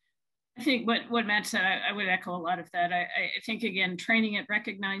 I think what Matt said, I would echo a lot of that. I think, again, training it,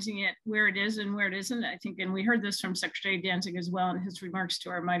 recognizing it where it is and where it isn't. I think, and we heard this from Secretary Danzig as well in his remarks to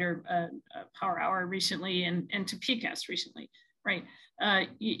our MITRE Power Hour recently, and to PCAST recently, right?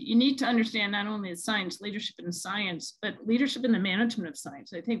 You need to understand not only the science, leadership in science, but leadership in the management of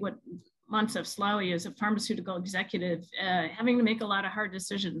science. I think what Moncef Slaoui is a pharmaceutical executive, having to make a lot of hard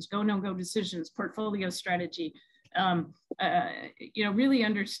decisions, go, no-go decisions, portfolio strategy, really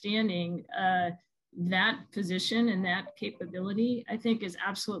understanding that position and that capability, I think, is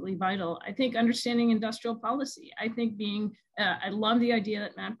absolutely vital. I think understanding industrial policy, I think I love the idea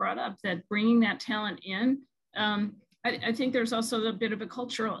that Matt brought up, that bringing that talent in, I think there's also a bit of a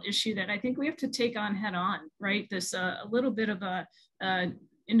cultural issue that I think we have to take on head on, right? This a little bit of a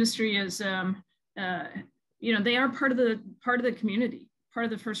industry is, they are part of the community, part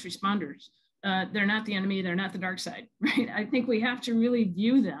of the first responders. They're not the enemy, they're not the dark side, right? I think we have to really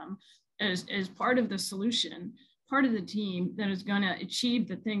view them as part of the solution, part of the team that is going to achieve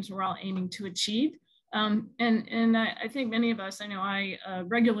the things we're all aiming to achieve. And I think many of us, I know I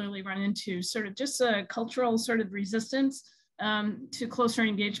regularly run into sort of just a cultural sort of resistance to closer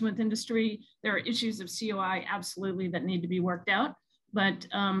engagement with industry. There are issues of COI absolutely that need to be worked out. But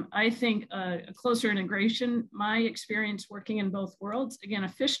I think a closer integration, my experience working in both worlds, again, a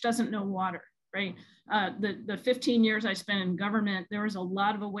fish doesn't know water, right? The 15 years I spent in government, there was a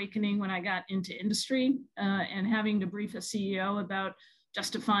lot of awakening when I got into industry and having to brief a CEO about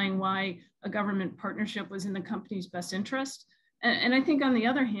justifying why a government partnership was in the company's best interest. And I think on the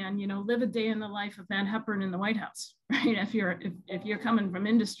other hand, live a day in the life of Van Hepburn in the White House, right? If you're coming from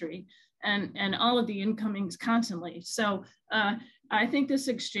industry and all of the incomings constantly. So I think this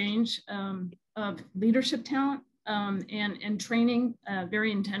exchange of leadership talent and training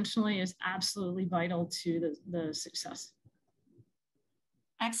very intentionally is absolutely vital to the success.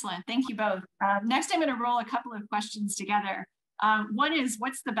 Excellent, thank you both. Next, I'm going to roll a couple of questions together. One is,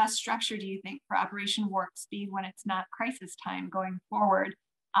 what's the best structure, do you think, for Operation Warp Speed when it's not crisis time going forward?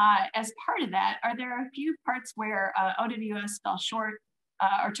 As part of that, are there a few parts where OWS fell short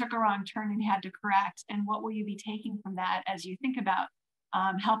or took a wrong turn and had to correct? And what will you be taking from that as you think about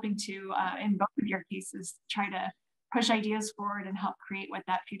helping to, in both of your cases, try to push ideas forward and help create what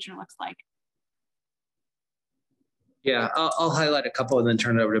that future looks like? Yeah, I'll highlight a couple and then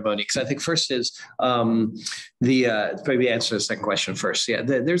turn it over to Monique. Because I think first is maybe answer the second question first. Yeah,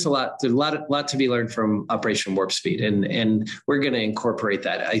 there's a lot to be learned from Operation Warp Speed, and we're going to incorporate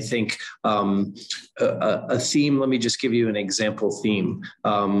that. I think a theme. Let me just give you an example theme.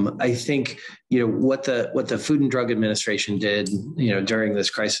 I think what the Food and Drug Administration did during this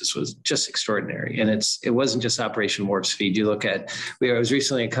crisis was just extraordinary, and it wasn't just Operation Warp Speed. You look at I was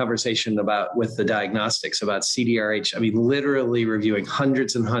recently in a conversation with the diagnostics about CDRH. I mean, literally reviewing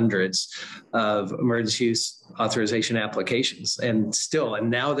hundreds and hundreds of emergency use authorization applications, and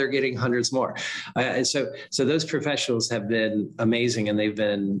now they're getting hundreds more. So those professionals have been amazing, and they've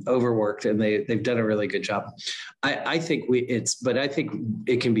been overworked, and they've done a really good job. I think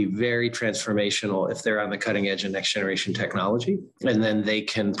it can be very transformational if they're on the cutting edge of next generation technology, and then they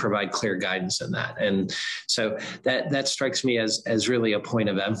can provide clear guidance in that. And so that strikes me as really a point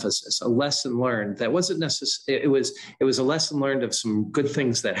of emphasis, a lesson learned that wasn't necessary. It was a lesson learned of some good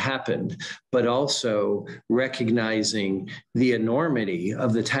things that happened, but also recognizing the enormity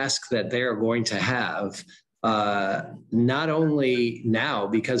of the task that they are going to have, not only now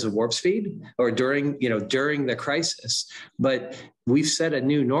because of Warp Speed or during the crisis, but we've set a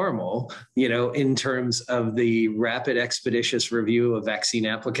new normal, in terms of the rapid, expeditious review of vaccine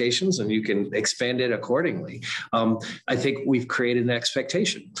applications, and you can expand it accordingly. I think we've created an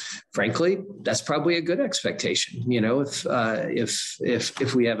expectation. Frankly, that's probably a good expectation. If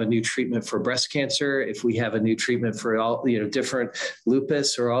we have a new treatment for breast cancer, if we have a new treatment for all different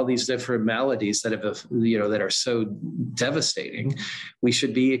lupus or all these different maladies that have that are so devastating, we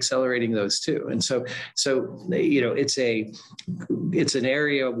should be accelerating those too. And so it's an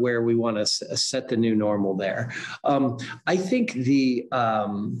area where we want to set the new normal there. I think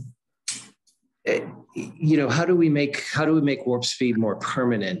how do we make Warp Speed more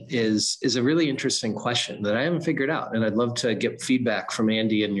permanent is a really interesting question that I haven't figured out, and I'd love to get feedback from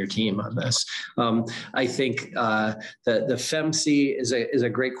Andy and your team on this. I think the FEMC is a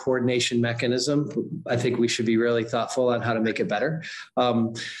great coordination mechanism. I think we should be really thoughtful on how to make it better.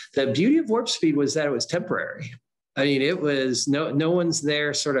 The beauty of Warp Speed was that it was temporary. I mean, it was no one's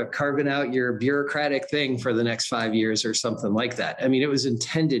there sort of carving out your bureaucratic thing for the next 5 years or something like that. I mean, it was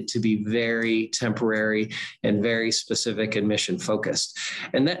intended to be very temporary and very specific and mission focused.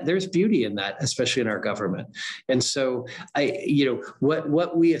 And that there's beauty in that, especially in our government. And so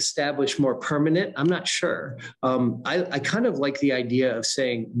what we establish more permanent, I'm not sure. I kind of like the idea of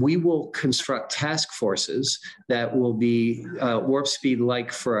saying we will construct task forces that will be Warp Speed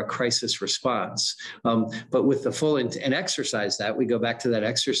like for a crisis response, but with the full and exercise that we go back to that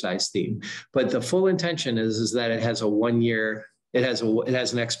exercise theme. But the full intention is that it has a 1 year. It has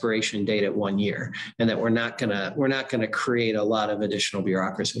an expiration date at 1 year, and that we're not gonna create a lot of additional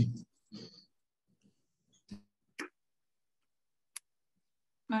bureaucracy.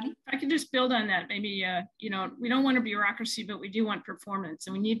 Monique? I can just build on that. Maybe we don't want a bureaucracy, but we do want performance,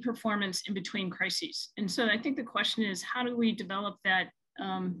 and we need performance in between crises. And so I think the question is, how do we develop that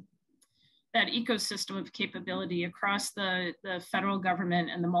that ecosystem of capability across the federal government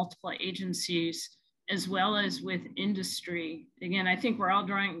and the multiple agencies, as well as with industry? Again, I think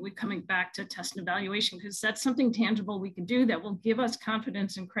we're coming back to test and evaluation, because that's something tangible we can do that will give us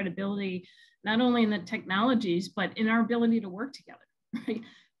confidence and credibility, not only in the technologies, but in our ability to work together, right?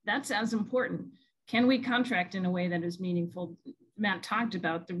 That's as important. Can we contract in a way that is meaningful? Matt talked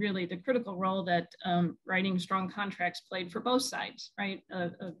about the critical role that writing strong contracts played for both sides, right,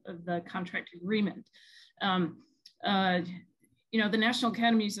 of the contract agreement. The National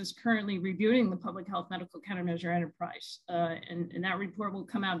Academies is currently reviewing the Public Health Medical Countermeasure Enterprise, and that report will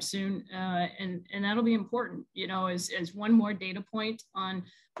come out soon, and that'll be important, as one more data point on,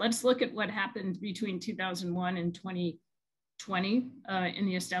 let's look at what happened between 2001 and 2020 in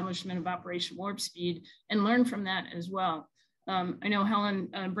the establishment of Operation Warp Speed, and learn from that as well. I know Helen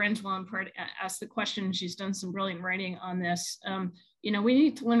Brenswell in part asked the question. She's done some brilliant writing on this. We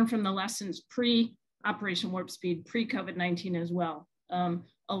need to learn from the lessons pre-Operation Warp Speed, pre-COVID-19 as well. A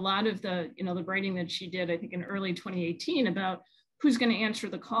lot of the writing that she did, I think in early 2018, about who's going to answer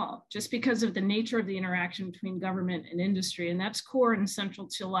the call, just because of the nature of the interaction between government and industry. And that's core and central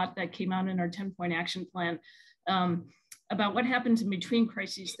to a lot that came out in our 10-point action plan about what happens in between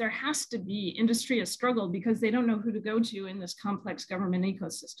crises. There has to be, industry has struggled because they don't know who to go to in this complex government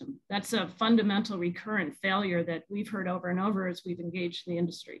ecosystem. That's a fundamental recurrent failure that we've heard over and over as we've engaged the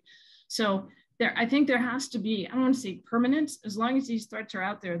industry. So I think there has to be, I don't want to say permanence, as long as these threats are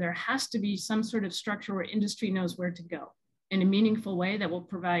out there, there has to be some sort of structure where industry knows where to go in a meaningful way that will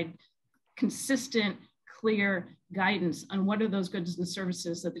provide consistent, clear guidance on what are those goods and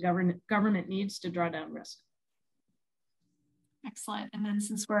services that the government needs to draw down risk. Excellent. And then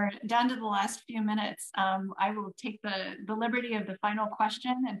since we're down to the last few minutes, I will take the liberty of the final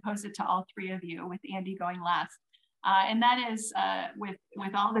question and pose it to all three of you, with Andy going last. And that is, with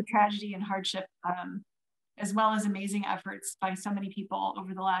all the tragedy and hardship, as well as amazing efforts by so many people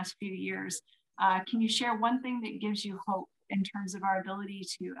over the last few years, can you share one thing that gives you hope in terms of our ability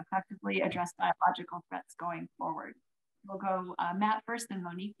to effectively address biological threats going forward? We'll go Matt first, then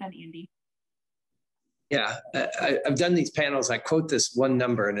Monique, then Andy. Yeah, I've done these panels. I quote this one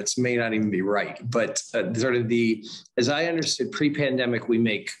number, and it may not even be right, but sort of as I understood pre-pandemic,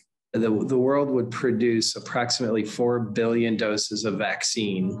 the world would produce approximately 4 billion doses of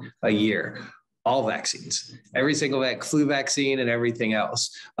vaccine a year. All vaccines, every single flu vaccine and everything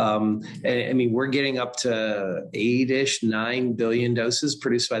else. And I mean, we're getting up to 8-ish, 9 billion doses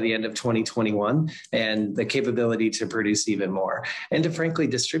produced by the end of 2021, and the capability to produce even more and to frankly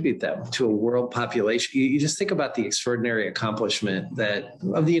distribute them to a world population. You just think about the extraordinary accomplishment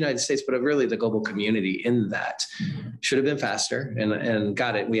of the United States, but of really the global community in that. Should have been faster and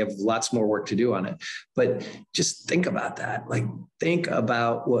got it. We have lots more work to do on it. But just think about that. Like, think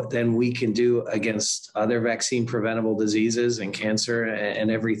about what then we can do against other vaccine preventable diseases and cancer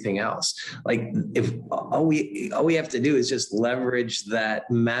and everything else. Like, if all we have to do is just leverage that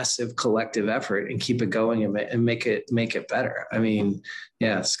massive collective effort and keep it going and make it better. I mean,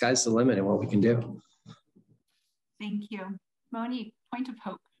 yeah, sky's the limit in what we can do. Thank you. Monique, point of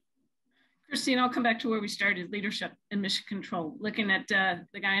hope. Christine, I'll come back to where we started, leadership and mission control. Looking at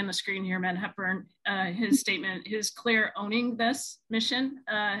the guy on the screen here, Matt Hepburn, his statement, his clear owning this mission,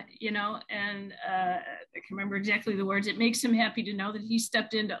 and I can remember exactly the words. It makes him happy to know that he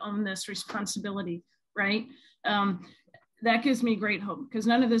stepped in to own this responsibility, right? That gives me great hope, because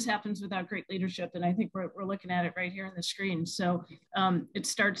none of this happens without great leadership. And I think we're looking at it right here on the screen. So it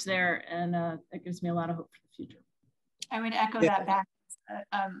starts there, and that gives me a lot of hope for the future. I would echo that back.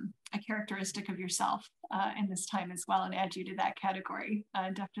 A characteristic of yourself in this time as well, and add you to that category.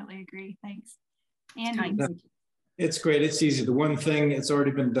 Definitely agree. Thanks. Andy. It's great. It's easy. The one thing, it's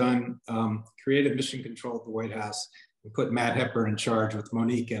already been done, creative mission control at the White House. We put Matt Hepburn in charge with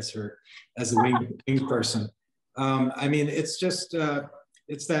Monique as the wing person. I mean, it's just,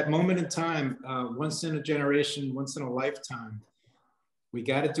 it's that moment in time, once in a generation, once in a lifetime. We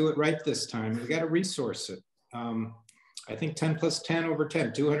got to do it right this time. We got to resource it. I think 10 plus 10 over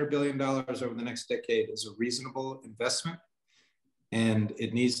 10, $200 billion over the next decade is a reasonable investment. And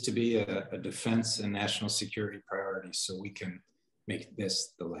it needs to be a defense and national security priority so we can make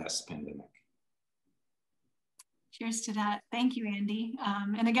this the last pandemic. Cheers to that. Thank you, Andy.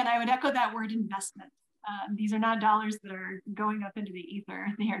 And again, I would echo that word investment. These are not dollars that are going up into the ether.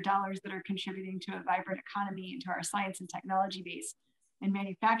 They are dollars that are contributing to a vibrant economy, into our science and technology base and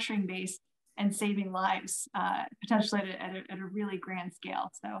manufacturing base, and saving lives, potentially at a really grand scale.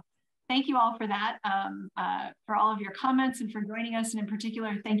 So thank you all for that, for all of your comments and for joining us. And in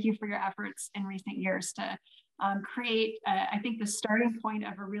particular, thank you for your efforts in recent years to create, I think, the starting point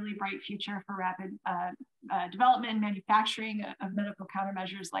of a really bright future for rapid development and manufacturing of medical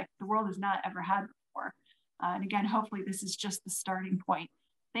countermeasures like the world has not ever had before. And again, hopefully this is just the starting point.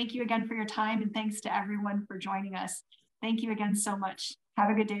 Thank you again for your time, and thanks to everyone for joining us. Thank you again so much. Have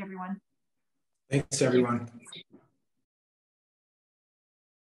a good day, everyone. Thanks, everyone.